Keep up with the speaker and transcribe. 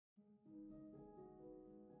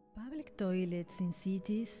Public toilets in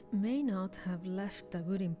cities may not have left a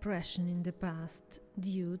good impression in the past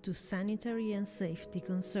due to sanitary and safety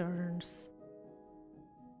concerns.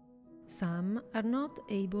 Some are not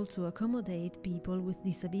able to accommodate people with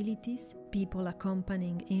disabilities, people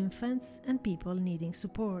accompanying infants, and people needing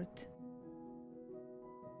support.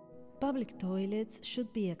 Public toilets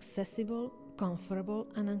should be accessible, comfortable,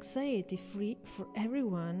 and anxiety-free for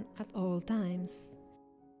everyone at all times.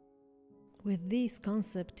 With this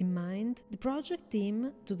concept in mind, the project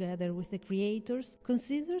team, together with the creators,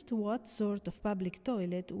 considered what sort of public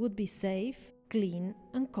toilet would be safe, clean,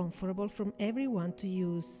 and comfortable for everyone to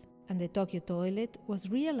use. And the Tokyo toilet was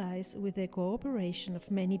realized with the cooperation of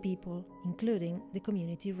many people, including the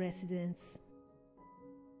community residents.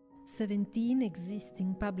 17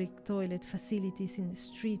 existing public toilet facilities in the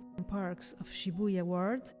streets and parks of Shibuya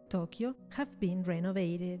Ward, Tokyo, have been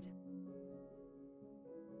renovated.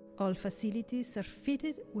 All facilities are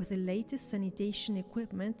fitted with the latest sanitation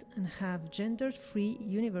equipment and have gender-free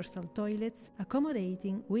universal toilets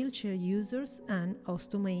accommodating wheelchair users and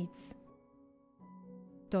ostomates.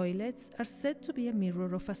 Toilets are said to be a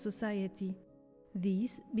mirror of a society.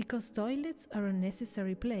 This because toilets are a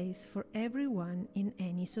necessary place for everyone in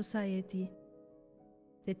any society.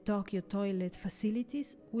 The Tokyo toilet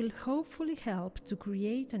facilities will hopefully help to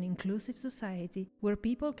create an inclusive society where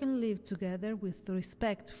people can live together with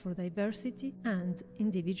respect for diversity and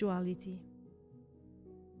individuality.